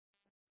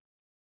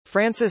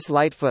Francis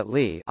Lightfoot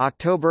Lee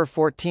 (October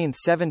 14,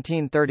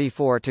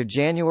 1734 to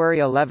January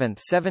 11,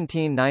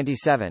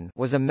 1797)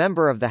 was a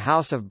member of the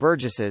House of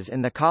Burgesses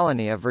in the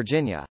colony of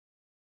Virginia.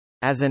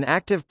 As an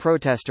active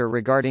protester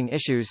regarding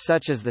issues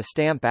such as the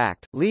Stamp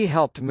Act, Lee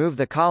helped move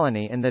the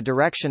colony in the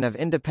direction of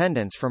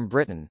independence from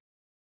Britain.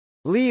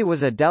 Lee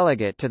was a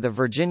delegate to the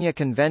Virginia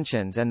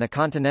Conventions and the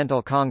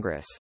Continental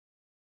Congress.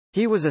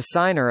 He was a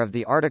signer of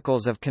the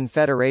Articles of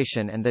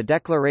Confederation and the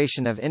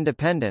Declaration of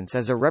Independence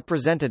as a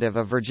representative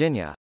of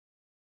Virginia.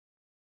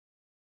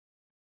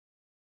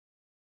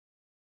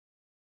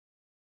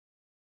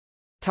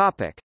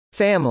 Topic: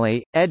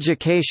 Family,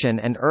 education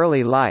and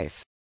early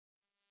life.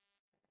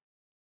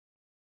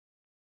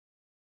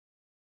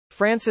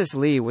 Francis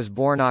Lee was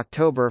born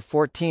October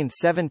 14,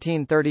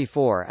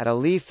 1734 at a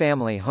Lee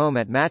family home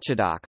at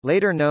Matchadock,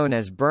 later known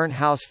as Burnt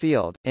House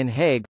Field, in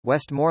Hague,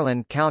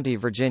 Westmoreland County,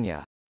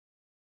 Virginia.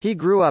 He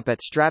grew up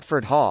at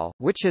Stratford Hall,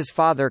 which his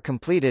father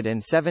completed in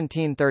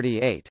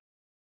 1738.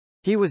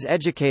 He was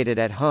educated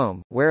at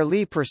home, where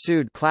Lee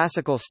pursued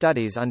classical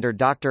studies under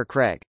Dr.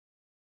 Craig.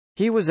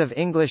 He was of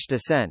English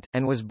descent,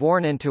 and was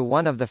born into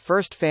one of the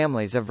first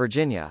families of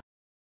Virginia.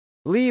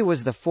 Lee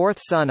was the fourth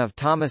son of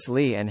Thomas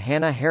Lee and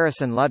Hannah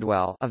Harrison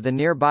Ludwell of the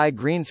nearby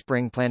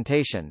Greenspring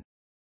plantation.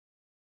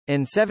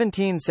 In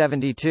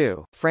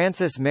 1772,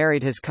 Francis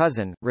married his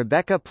cousin,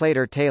 Rebecca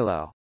Plater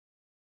Tayloe.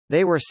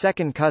 They were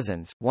second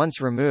cousins,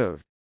 once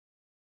removed.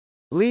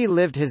 Lee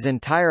lived his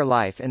entire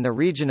life in the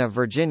region of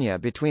Virginia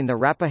between the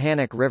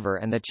Rappahannock River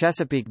and the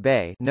Chesapeake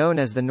Bay, known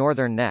as the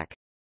Northern Neck.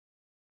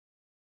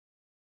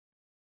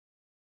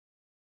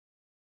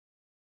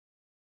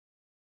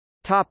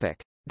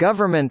 Topic: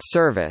 Government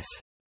service.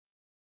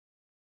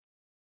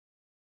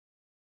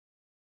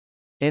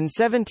 In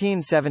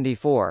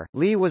 1774,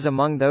 Lee was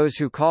among those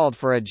who called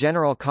for a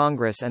General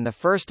Congress and the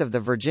first of the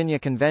Virginia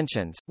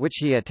Conventions, which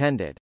he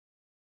attended.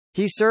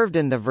 He served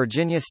in the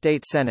Virginia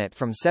State Senate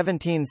from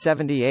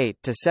 1778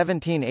 to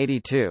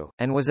 1782,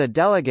 and was a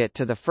delegate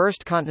to the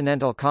First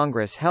Continental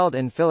Congress held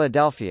in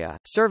Philadelphia,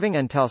 serving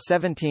until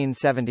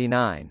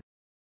 1779.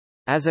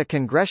 As a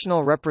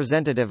congressional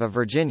representative of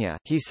Virginia,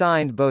 he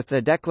signed both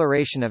the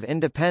Declaration of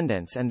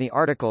Independence and the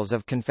Articles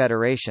of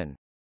Confederation.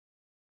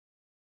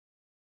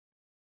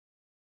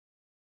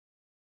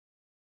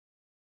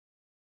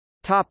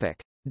 Topic: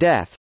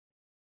 Death.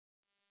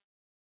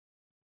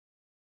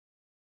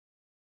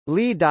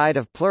 Lee died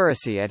of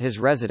pleurisy at his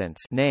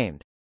residence,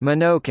 named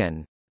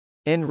Menokin,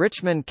 in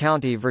Richmond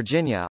County,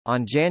 Virginia,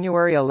 on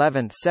January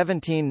 11,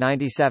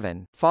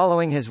 1797,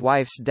 following his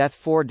wife's death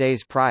 4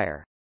 days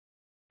prior.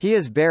 He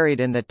is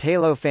buried in the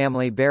Tayloe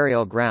family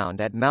burial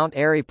ground at Mount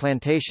Airy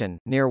Plantation,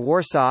 near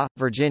Warsaw,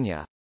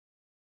 Virginia.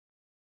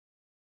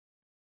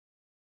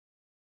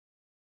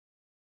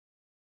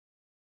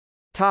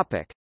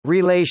 Topic: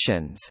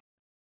 Relations.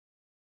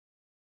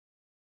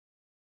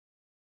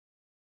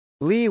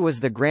 Lee was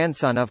the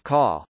grandson of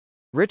Col.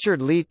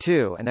 Richard Lee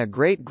II and a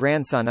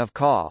great-grandson of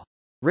Col.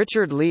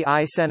 Richard Lee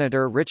I.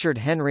 Senator Richard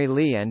Henry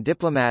Lee and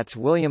diplomats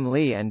William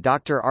Lee and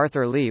Dr.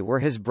 Arthur Lee were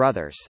his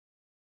brothers.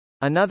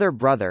 Another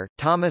brother,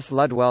 Thomas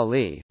Ludwell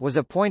Lee, was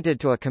appointed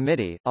to a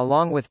committee,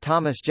 along with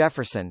Thomas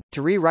Jefferson,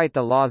 to rewrite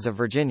the laws of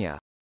Virginia.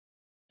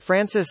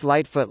 Francis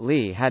Lightfoot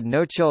Lee had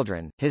no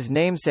children. His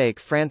namesake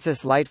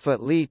Francis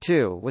Lightfoot Lee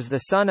II was the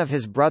son of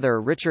his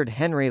brother Richard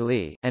Henry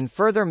Lee, and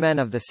further men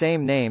of the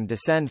same name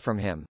descend from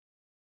him.